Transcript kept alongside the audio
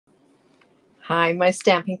Hi, my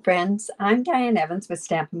stamping friends. I'm Diane Evans with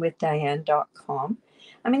stampingwithdiane.com.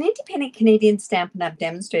 I'm an independent Canadian Stampin' Up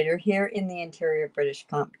demonstrator here in the interior of British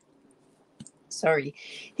Columbia.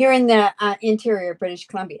 Here in the interior of British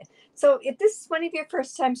Columbia. So if this is one of your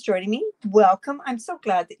first times joining me, welcome. I'm so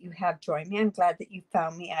glad that you have joined me. I'm glad that you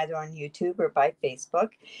found me either on YouTube or by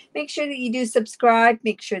Facebook. Make sure that you do subscribe.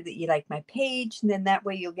 Make sure that you like my page, and then that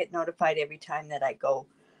way you'll get notified every time that I go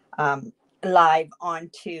live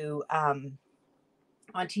onto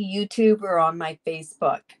YouTube or on my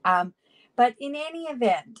Facebook. But in any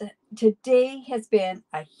event, today has been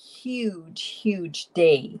a huge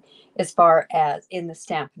day as far as in the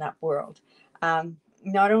Stampin' Up world.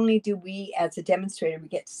 Not only do we, as a demonstrator, we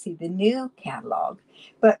get to see the new catalog,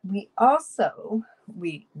 but we also,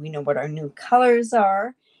 we know what our new colors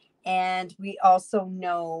are, and we also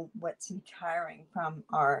know what's retiring from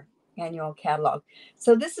our annual catalog.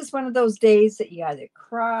 So this is one of those days that you either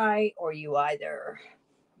cry or you either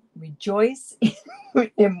rejoice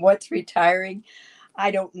in what's retiring.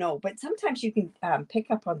 I don't know, but sometimes you can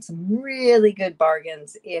pick up on some really good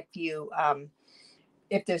bargains if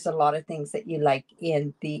there's a lot of things that you like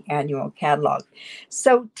in the annual catalog.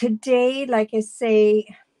 So today, like I say,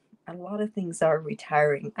 a lot of things are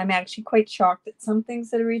retiring. I'm actually quite shocked at some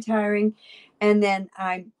things that are retiring, and then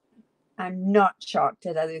I'm not shocked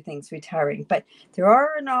at other things retiring, but there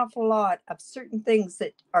are an awful lot of certain things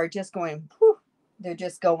that are just going, whew, they're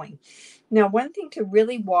just going. Now, one thing to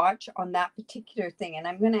really watch on that particular thing, and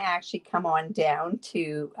I'm going to actually come on down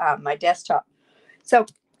to my desktop. So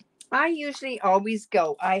I usually always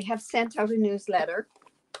go, I have sent out a newsletter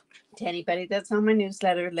to anybody that's on my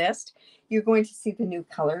newsletter list. You're going to see the new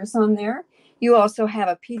colors on there. You also have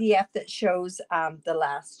a PDF that shows the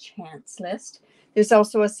last chance list. There's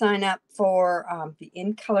also a sign up for the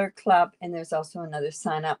In Color Club, and there's also another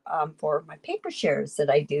sign up for my paper shares that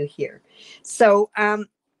I do here. So in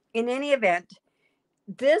any event,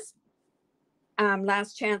 this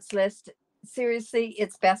last chance list, seriously,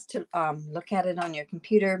 it's best to look at it on your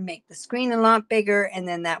computer, make the screen a lot bigger, and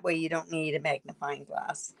then that way you don't need a magnifying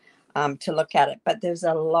glass to look at it. But there's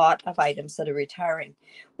a lot of items that are retiring.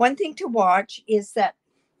 One thing to watch is that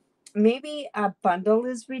maybe a bundle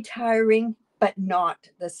is retiring, but not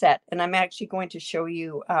the set. And I'm actually going to show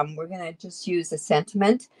you, we're going to just use a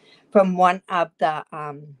sentiment from one of the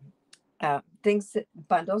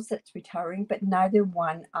bundles that's retiring, but neither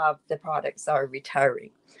one of the products are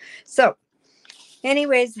retiring. So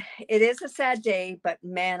anyways, it is a sad day, but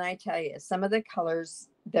man, I tell you, some of the colors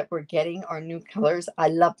that we're getting are new colors. I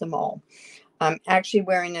love them all. I'm actually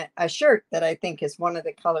wearing a shirt that I think is one of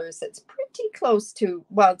the colors that's pretty close to,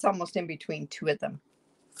 well, it's almost in between two of them.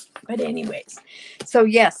 But anyways, so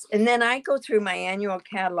yes, and then I go through my annual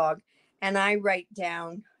catalog and I write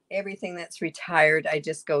down everything that's retired. I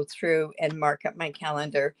just go through and mark up my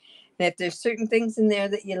calendar. And if there's certain things in there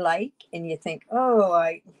that you like and you think, oh,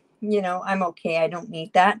 I'm okay, I don't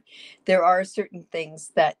need that, there are certain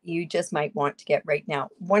things that you just might want to get right now.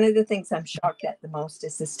 One of the things I'm shocked at the most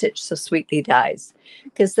is the Stitch So Sweetly dies,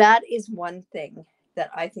 because that is one thing that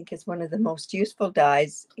I think is one of the most useful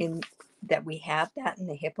dies in that we have, that and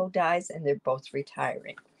the Hippo dies, and they're both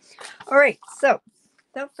retiring. All right, so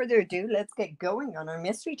without further ado, let's get going on our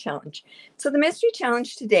mystery challenge. So the mystery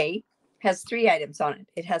challenge today has 3 items on it.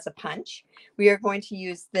 It has a punch. We are going to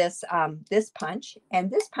use this punch,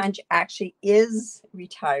 and this punch actually is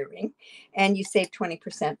retiring, and you save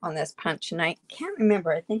 20% on this punch. And I can't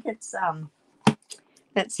remember. I think it's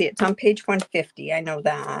let's see, it's on page 150. I know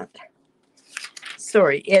that.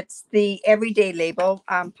 Sorry, it's the everyday label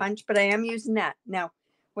punch, but I am using that. Now,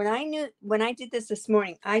 when I did this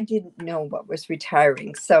morning, I didn't know what was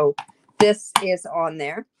retiring. So this is on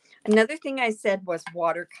there. Another thing I said was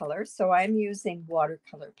watercolor. So I'm using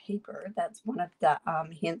watercolor paper. That's one of the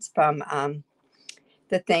hints from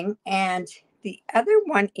the thing. And the other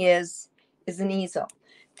one is an easel.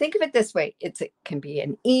 Think of it this way. It can be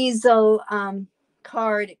an easel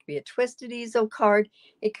card. It could be a twisted easel card.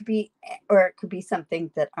 It could be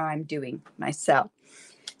something that I'm doing myself.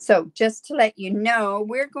 So just to let you know,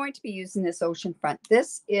 we're going to be using this Oceanfront.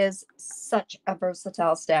 This is such a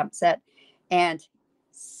versatile stamp set and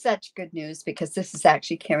such good news because this is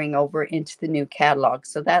actually carrying over into the new catalog.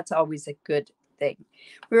 So that's always a good thing.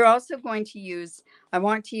 We're also going to use, I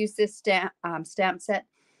want to use this stamp set.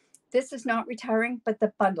 This is not retiring, but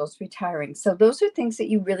the bundle's retiring. So those are things that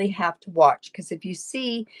you really have to watch, because if you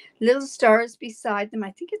see little stars beside them,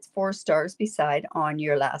 I think it's 4 stars beside on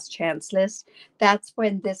your last chance list, that's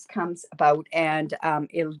when this comes about, and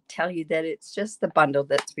it'll tell you that it's just the bundle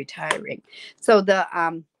that's retiring. So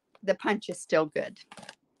the punch is still good.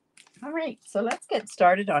 All right, so let's get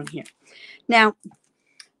started on here. Now,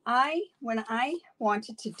 when I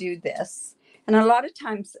wanted to do this, and a lot of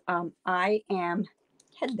times hello,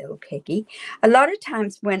 Peggy. A lot of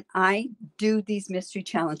times when I do these mystery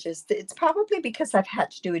challenges, it's probably because I've had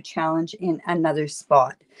to do a challenge in another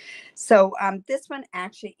spot. So this one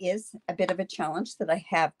actually is a bit of a challenge that I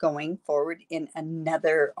have going forward in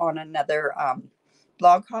another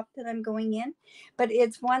blog hop that I'm going in. But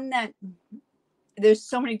it's one that there's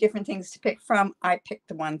so many different things to pick from. I picked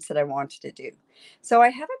the ones that I wanted to do. So I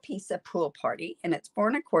have a piece of Pool Party, and it's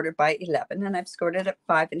 4 1/4 by 11, and I've scored it at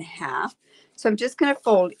 5 1/2. So I'm just going to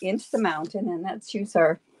fold into the mountain, and let's use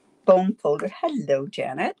our bone folder. Hello,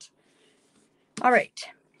 Janet. All right.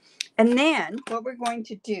 And then what we're going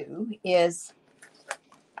to do is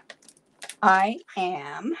I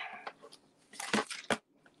am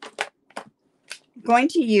going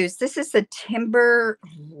to use, this is the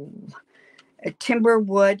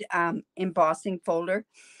Timberwood embossing folder.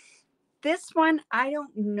 This one, I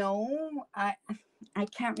don't know. I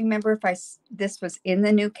can't remember if this was in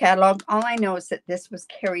the new catalog. All I know is that this was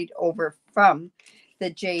carried over from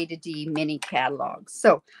the J to D mini catalog.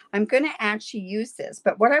 So I'm going to actually use this.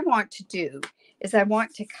 But what I want to do is I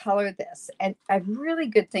want to color this. And a really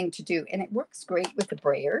good thing to do, and it works great with the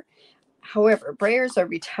brayer. However, brayers are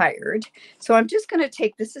retired. So I'm just going to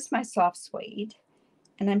take, this is my soft suede.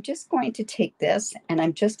 And I'm just going to take this, and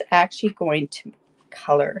I'm just actually going to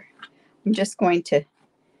color. I'm just going to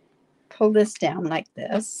pull this down like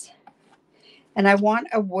this. And I want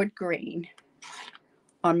a wood grain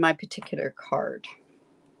on my particular card.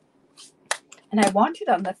 And I want it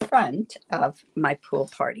on the front of my Pool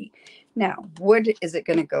Party. Now, wood, is it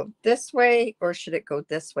going to go this way or should it go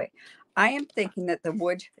this way? I am thinking that the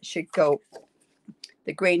wood should go,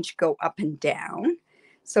 the grain should go up and down.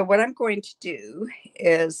 So what I'm going to do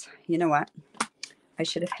is, you know what? I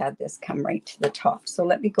should have had this come right to the top. So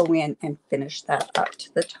let me go in and finish that up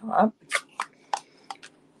to the top.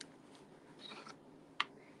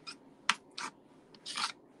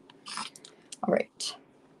 All right.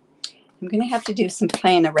 I'm going to have to do some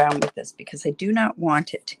playing around with this because I do not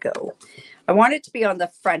want it to go. I want it to be on the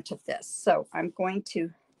front of this. So I'm going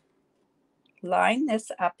to line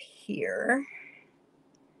this up here.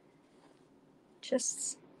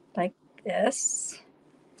 Just like this.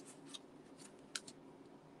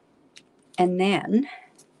 And then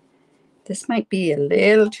this might be a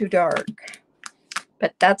little too dark,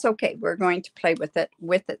 but that's okay. We're going to play with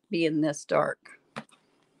it being this dark.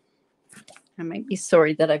 I might be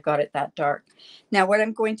sorry that I got it that dark. Now what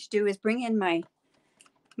I'm going to do is bring in my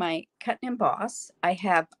cut and emboss. I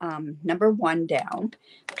have number 1 down.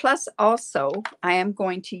 Plus also I am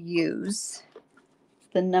going to use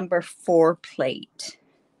the number 4 plate.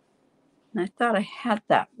 And I thought I had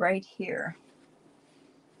that right here.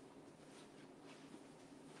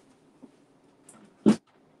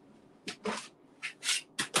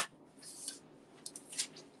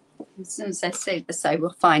 As soon as I say this, I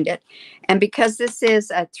will find it. And because this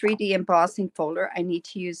is a 3D embossing folder, I need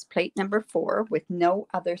to use plate number 4 with no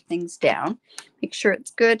other things down. Make sure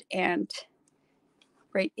it's good and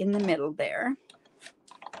right in the middle there.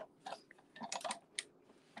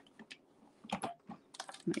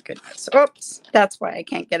 My goodness. Oops. That's why I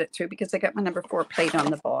can't get it through, because I got my number 4 plate on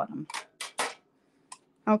the bottom.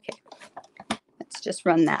 Okay. Let's just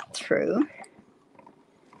run that through.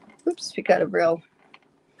 Oops. We got a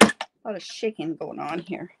lot of shaking going on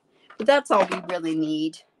here. But that's all we really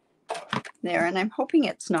need there. And I'm hoping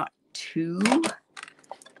it's not too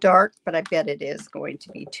dark, but I bet it is going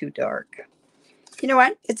to be too dark. You know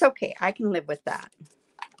what? It's okay. I can live with that.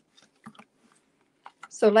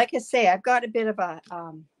 So like I say, I've got a bit of a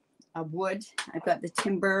wood. I've got the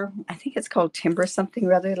timber. I think it's called timber, something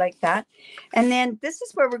rather like that. And then this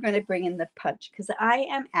is where we're going to bring in the punch, because I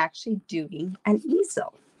am actually doing an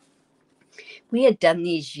easel. We had done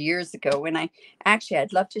these years ago, and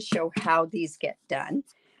I'd love to show how these get done.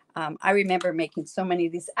 I remember making so many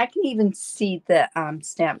of these. I can even see the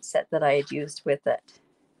stamp set that I had used with it.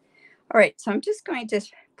 All right, so I'm just going to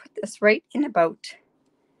put this right in about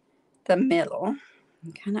the middle.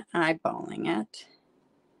 I'm kind of eyeballing it.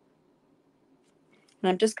 And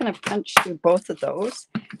I'm just going to punch through both of those.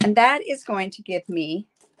 And that is going to give me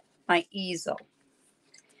my easel.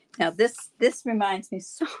 Now, this reminds me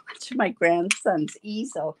so much of my grandson's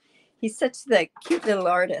Easel. He's such a cute little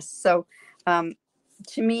artist. So to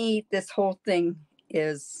me, this whole thing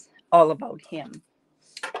is all about him.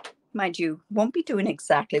 Mind you, won't be doing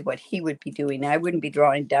exactly what he would be doing. I wouldn't be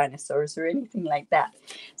drawing dinosaurs or anything like that.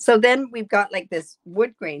 So then we've got like this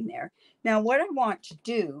wood grain there. Now, what I want to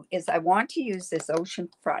do is I want to use this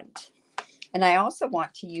Oceanfront. And I also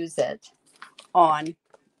want to use it on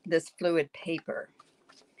this fluid paper.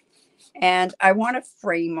 And I want a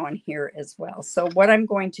frame on here as well. So what I'm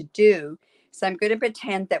going to do is I'm going to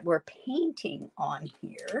pretend that we're painting on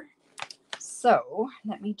here. So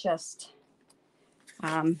let me just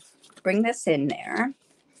bring this in there.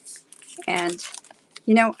 And,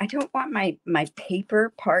 you know, I don't want my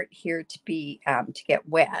paper part here to be, to get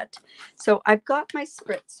wet. So I've got my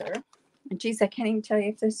spritzer. And geez, I can't even tell you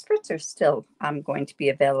if the spritzer is still going to be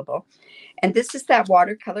available. And this is that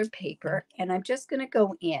watercolor paper. And I'm just going to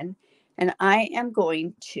go in and I am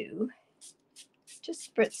going to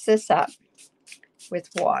just spritz this up with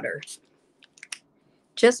water.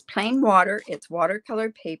 Just plain water. It's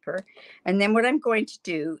watercolor paper. And then what I'm going to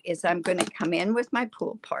do is I'm going to come in with my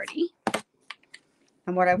pool party.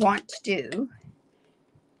 And what I want to do,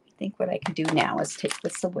 I think what I can do now is take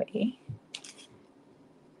this away.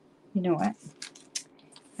 You know what?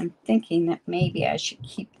 I'm thinking that maybe I should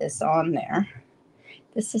keep this on there.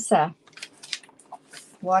 This is a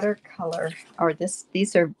watercolor, or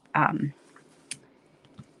these are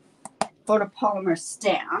photopolymer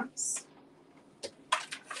stamps.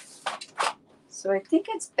 So I think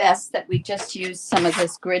it's best that we just use some of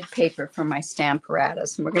this grid paper from my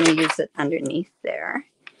Stamparatus, and we're going to use it underneath there.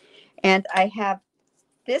 And I have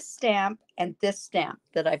this stamp and this stamp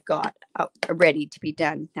that I've got out ready to be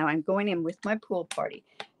done. Now I'm going in with my pool party.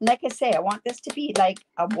 And like I say, I want this to be like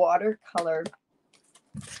a watercolor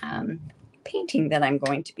painting that I'm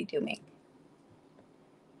going to be doing.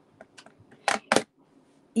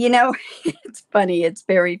 You know, it's funny. It's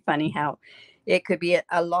very funny how it could be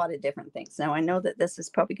a lot of different things. Now, I know that this is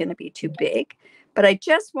probably going to be too big, but I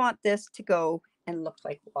just want this to go and look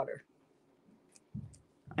like water.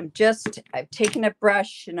 I've taken a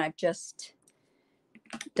brush and I've just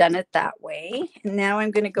done it that way. And now I'm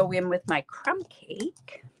going to go in with my crumb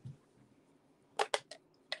cake.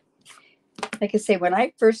 Like I say, when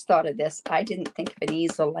I first thought of this, I didn't think of an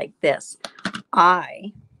easel like this.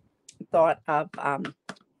 I thought of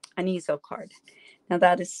an easel card. Now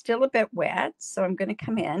that is still a bit wet, so I'm going to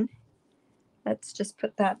come in. Let's just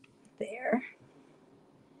put that there.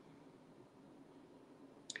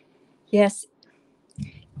 Yes,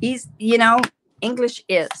 you know, English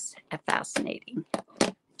is a fascinating,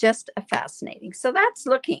 just a fascinating. So that's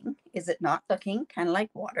looking, is it not looking kind of like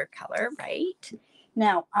watercolor, right?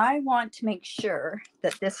 Now I want to make sure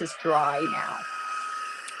that this is dry now.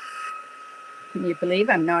 Can you believe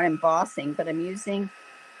I'm not embossing, but I'm using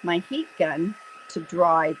my heat gun to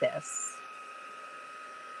dry this.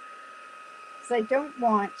 So I don't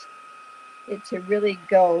want it to really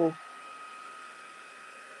go.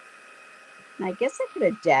 And I guess I could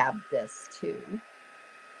have dabbed this too.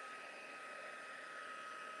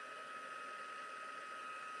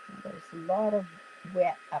 There's a lot of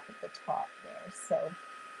wet up at the top there. So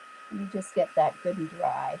let me just get that good and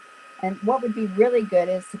dry. And what would be really good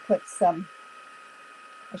is to put some,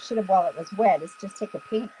 I should have while it was wet, is just take a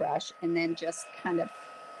paintbrush and then just kind of,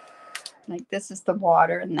 like this is the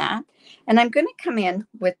water and that. And I'm going to come in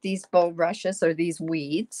with these bulrushes or these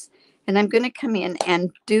weeds. And I'm going to come in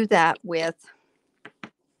and do that with,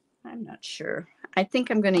 I'm not sure. I think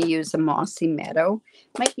I'm going to use a mossy meadow.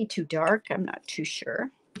 Might be too dark. I'm not too sure.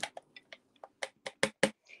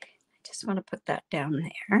 I just want to put that down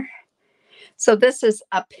there. So this is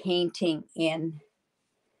a painting in,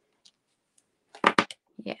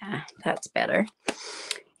 yeah, that's better.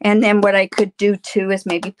 And then what I could do too is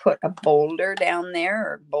maybe put a boulder down there,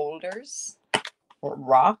 or boulders or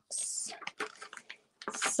rocks.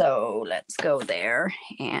 So let's go there,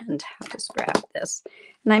 and I'll just grab this.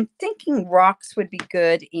 And I'm thinking rocks would be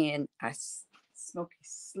good in a smoky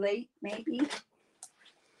slate, maybe.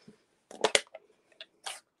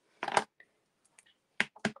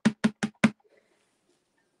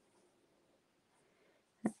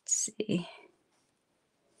 Let's see.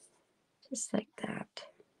 Just like that.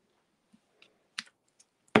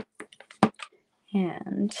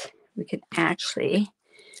 And we can actually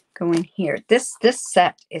go in here. This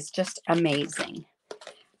set is just amazing.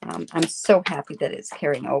 I'm so happy that it's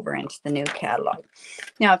carrying over into the new catalog.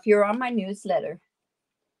 Now, if you're on my newsletter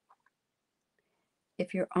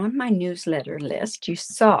list, you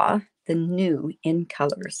saw the new in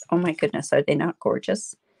colors. Oh my goodness, are they not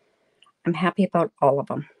gorgeous? I'm happy about all of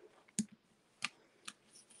them.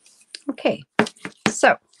 Okay,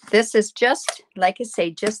 so this is just, like I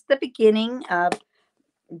say, just the beginning of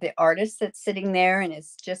the artist that's sitting there and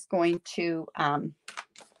is just going to,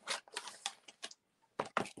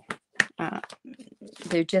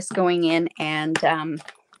 they're just going in and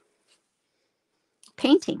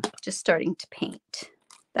painting, just starting to paint.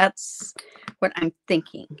 That's what I'm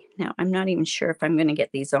thinking. Now, I'm not even sure if I'm going to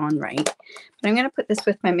get these on right, but I'm going to put this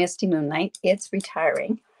with my Misty Moonlight. It's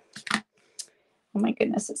retiring. Oh my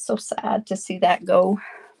goodness, it's so sad to see that go.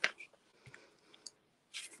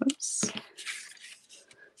 Oops.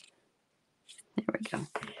 There we go.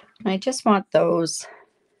 I just want those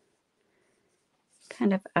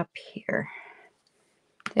kind of up here.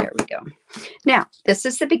 There we go. Now, this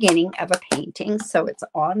is the beginning of a painting, so it's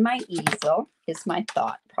on my easel, is my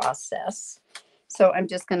thought process. So I'm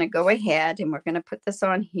just going to go ahead and we're going to put this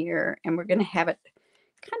on here and we're going to have it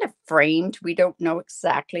kind of framed. We don't know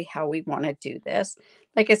exactly how we want to do this.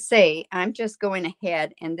 Like I say, I'm just going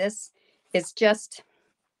ahead, and this is just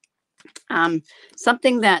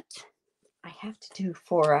something that I have to do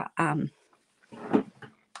for a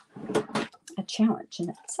challenge in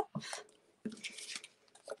itself.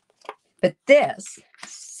 But this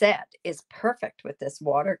set is perfect with this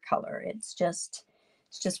watercolor. It's just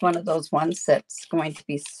one of those ones that's going to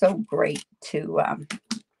be so great to,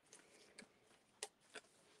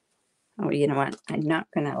 oh, you know what? I'm not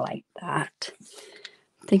going to like that.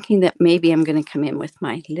 I'm thinking that maybe I'm going to come in with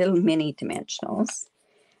my little mini dimensionals.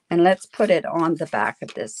 And let's put it on the back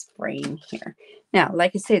of this frame here. Now,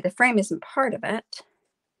 like I say, the frame isn't part of it,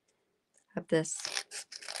 of this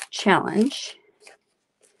challenge.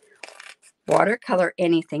 Watercolor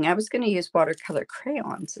anything. I was going to use watercolor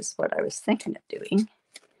crayons is what I was thinking of doing.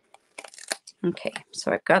 Okay,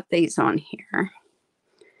 so I've got these on here.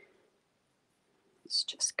 Let's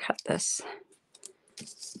just cut this.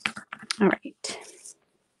 All right.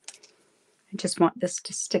 I just want this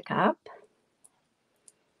to stick up.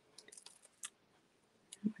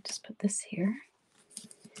 I'll just put this here.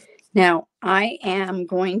 Now, I am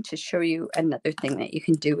going to show you another thing that you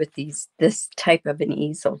can do with this type of an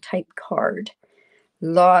easel type card. A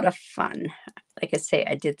lot of fun. Like I say,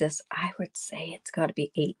 I did this, I would say it's got to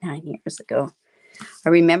be 8-9 years ago. I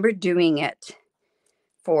remember doing it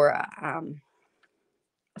for a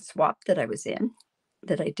swap that I was in,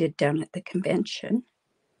 that I did down at the convention.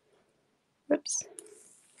 Whoops.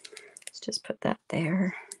 Let's just put that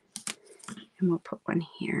there. And we'll put one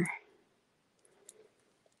here.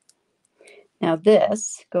 Now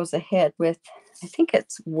this goes ahead with, I think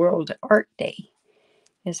it's World Art Day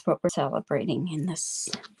is what we're celebrating in this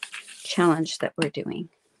challenge that we're doing.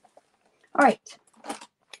 All right.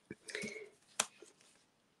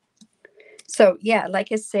 So yeah,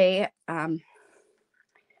 like I say, I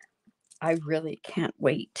really can't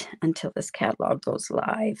wait until this catalog goes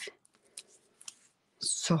live.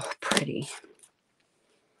 So pretty.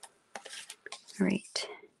 All right.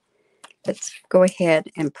 Let's go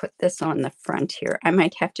ahead and put this on the front here. I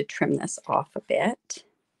might have to trim this off a bit.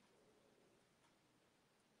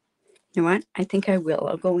 You know what? I think I will.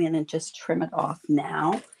 I'll go in and just trim it off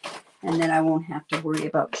now, and then I won't have to worry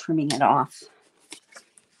about trimming it off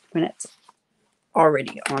when it's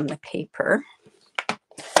already on the paper.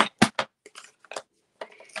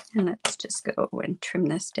 And let's just go and trim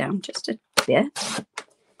this down just a bit.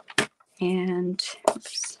 And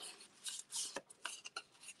oops,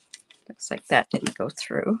 looks like that didn't go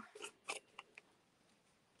through.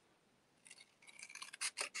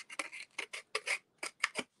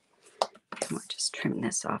 We'll just trim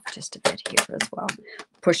this off just a bit here as well.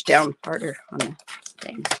 Push down harder on the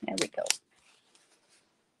thing. There we go.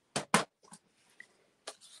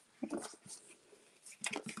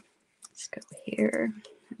 Let's go here.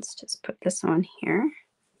 Let's just put this on here.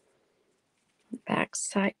 The back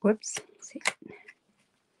side. Whoops. Let's see.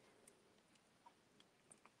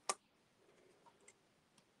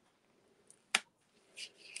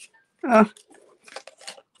 Oh.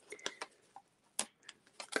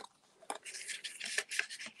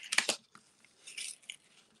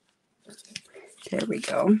 There we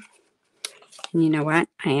go. And you know what?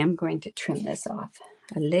 I am going to trim this off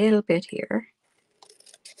a little bit here.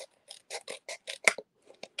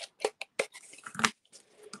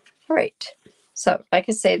 All right. So like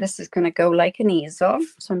I say, this is going to go like an easel.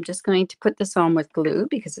 So I'm just going to put this on with glue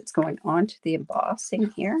because it's going onto the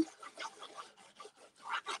embossing here.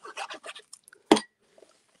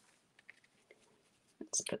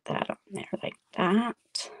 Let's put that on there like that.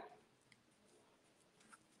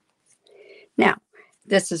 Now,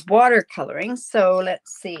 this is watercoloring. So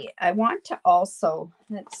let's see. I want to also,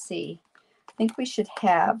 let's see. I think we should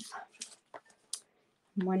have,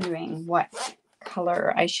 I'm wondering what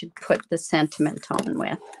color I should put the sentiment on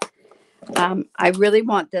with. I really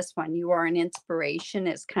want this one. You Are an Inspiration.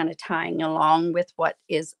 It's kind of tying along with what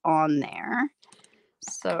is on there.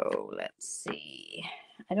 So let's see.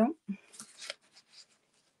 I don't,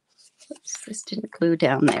 oops, this didn't glue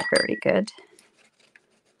down there very good.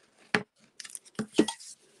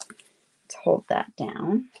 It's hold that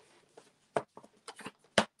down.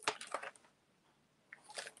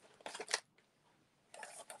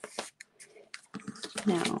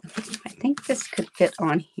 Now, I think this could fit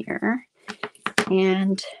on here.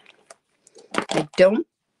 And I don't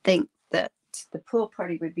think that the pool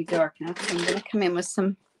party would be dark enough. So I'm going to come in with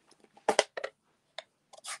some.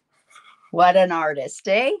 What an artist,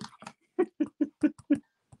 eh?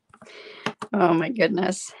 Oh my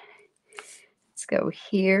goodness. Let's go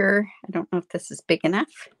here. I don't know if this is big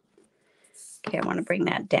enough. Okay, I want to bring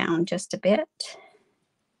that down just a bit.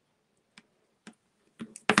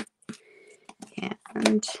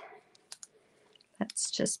 And let's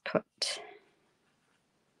just put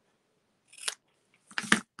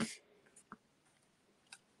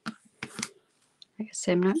I guess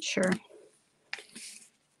I'm not sure.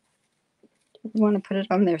 I want to put it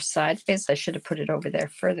on there sideways. I should have put it over there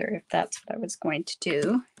further if that's what I was going to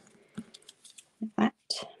do. But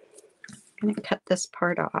I'm going to cut this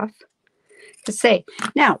part off. To say,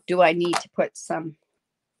 now, do I need to put some?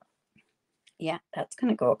 Yeah, that's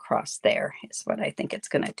going to go across there is what I think it's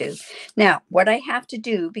going to do. Now, what I have to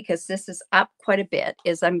do, because this is up quite a bit,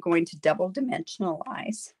 is I'm going to double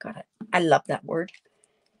dimensionalize. Got it. I love that word.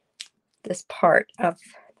 This part of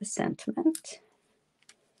the sentiment.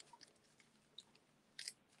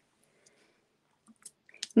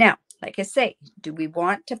 Now, like I say, do we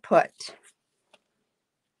want to put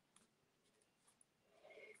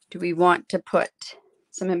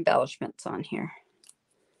some embellishments on here?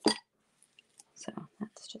 So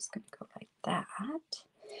that's just going to go like that.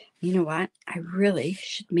 You know what? I really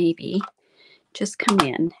should maybe just come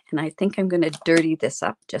in, and I think I'm going to dirty this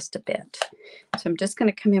up just a bit. So I'm just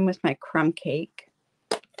going to come in with my crumb cake.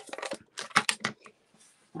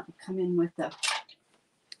 I'll come in with a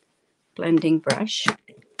blending brush.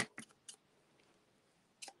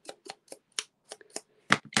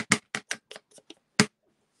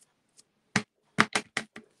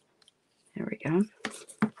 There we go.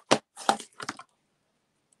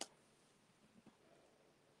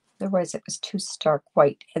 Otherwise it was too stark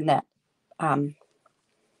white in that.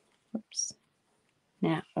 Oops.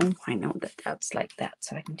 Now, oh, I know that that's like that,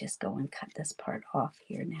 so I can just go and cut this part off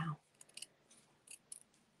here now.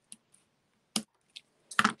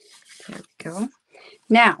 There we go.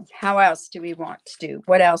 Now, how else do we want to do?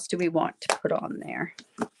 What else do we want to put on there?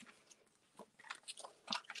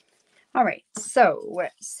 All right, so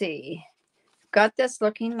let's see. Got this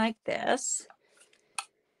looking like this.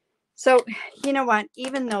 So, you know what?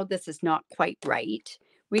 Even though this is not quite right,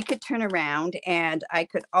 we could turn around and I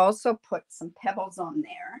could also put some pebbles on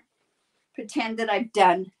there. Pretend that I've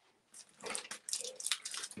done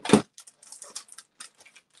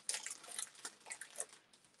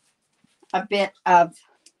a bit of,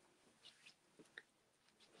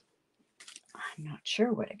 I'm not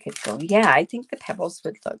sure what it could go. Yeah, I think the pebbles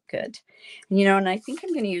would look good. You know, and I think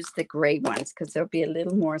I'm going to use the gray ones because they'll be a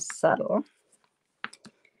little more subtle.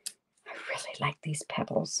 I really like these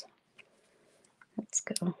pebbles. Let's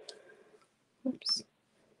go. Oops.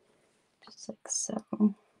 Just like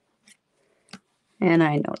so. And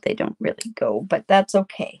I know they don't really go, but that's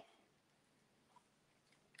okay.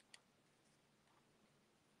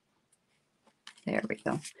 There we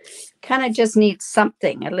go. Kind of just need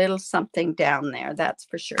something, a little something down there, that's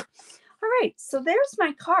for sure. All right, so there's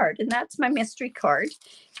my card, and that's my mystery card.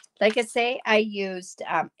 Like I say, I used,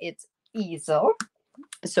 it's Easel.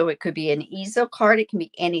 So it could be an Easel card. It can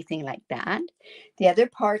be anything like that. The other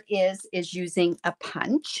part is using a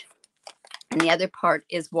punch. And the other part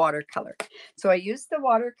is watercolor. So I used the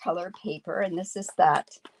watercolor paper, and this is that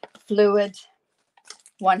Fluid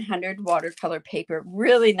 100 watercolor paper.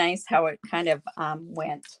 Really nice how it kind of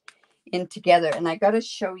went in together. And I got to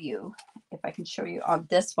show you, if I can show you on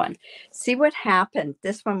this one. See what happened.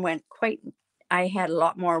 This one went quite, I had a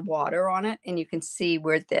lot more water on it, and you can see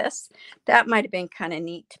where that might have been kind of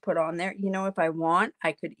neat to put on there. You know, if I want,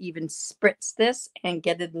 I could even spritz this and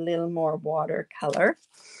get it a little more watercolor.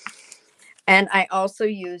 And I also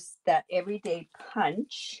used that everyday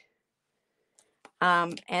punch.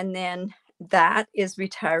 And then that is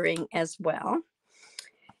retiring as well.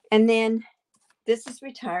 And then this is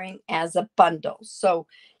retiring as a bundle. So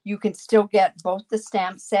you can still get both the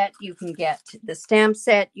stamp set. You can get the stamp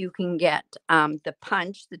set. You can get the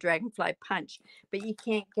punch, the dragonfly punch, but you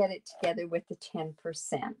can't get it together with the 10%.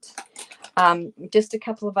 Just a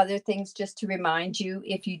couple of other things just to remind you,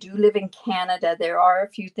 if you do live in Canada, there are a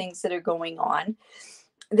few things that are going on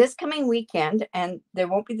this coming weekend, and there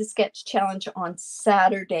won't be the sketch challenge on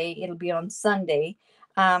Saturday. It'll be on Sunday.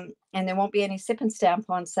 And there won't be any sip and stamp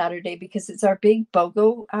on Saturday because it's our big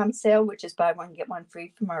BOGO sale, which is buy one, get one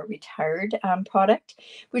free from our retired product,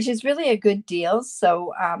 which is really a good deal.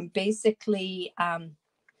 So basically,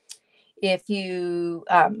 if you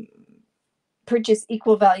purchase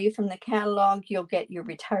equal value from the catalog, you'll get your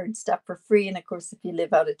retired stuff for free. And of course, if you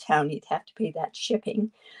live out of town, you'd have to pay that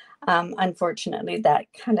shipping. Unfortunately, that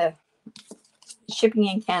kind of shipping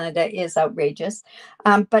in Canada is outrageous.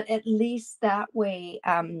 But at least that way,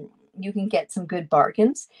 you can get some good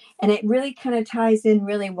bargains. And it really kind of ties in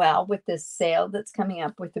really well with this sale that's coming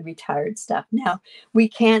up with the retired stuff. Now, we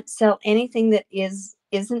can't sell anything that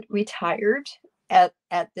isn't retired at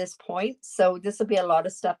this point. So this will be a lot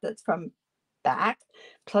of stuff that's from back.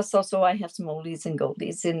 Plus, also, I have some oldies and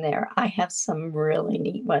goldies in there. I have some really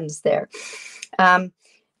neat ones there.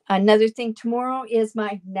 Another thing tomorrow is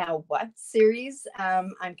my Now What series.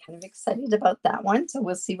 I'm kind of excited about that one. So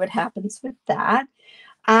we'll see what happens with that.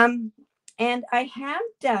 And I have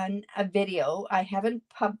done a video. I haven't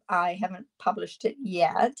published it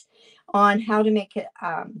yet on how to make it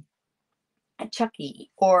a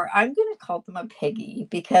Chucky, or I'm going to call them a Peggy,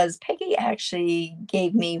 because Peggy actually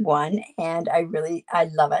gave me one and I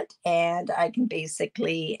love it. And I can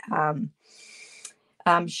basically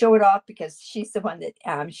show it off because she's the one that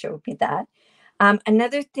showed me that.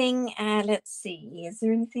 Another thing, let's see, is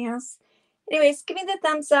there anything else? Anyways, give me the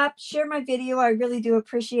thumbs up, share my video. I really do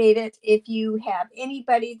appreciate it. If you have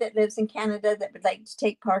anybody that lives in Canada that would like to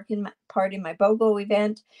take part in my BOGO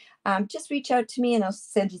event, just reach out to me and I'll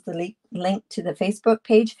send you the link to the Facebook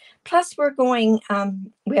page. Plus, we're going,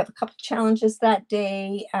 we have a couple challenges that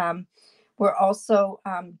day. We're also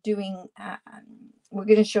doing, we're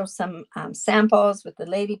going to show some samples with the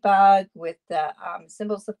ladybug, with the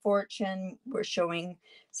symbols of fortune. We're showing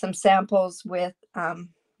some samples with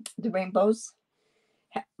the rainbows,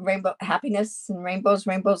 rainbow happiness and rainbows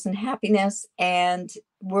and happiness. And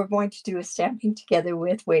we're going to do a stamping together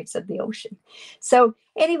with Waves of the Ocean. So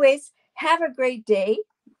anyways, have a great day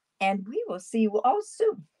and we will see you all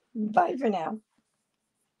soon. Bye for now.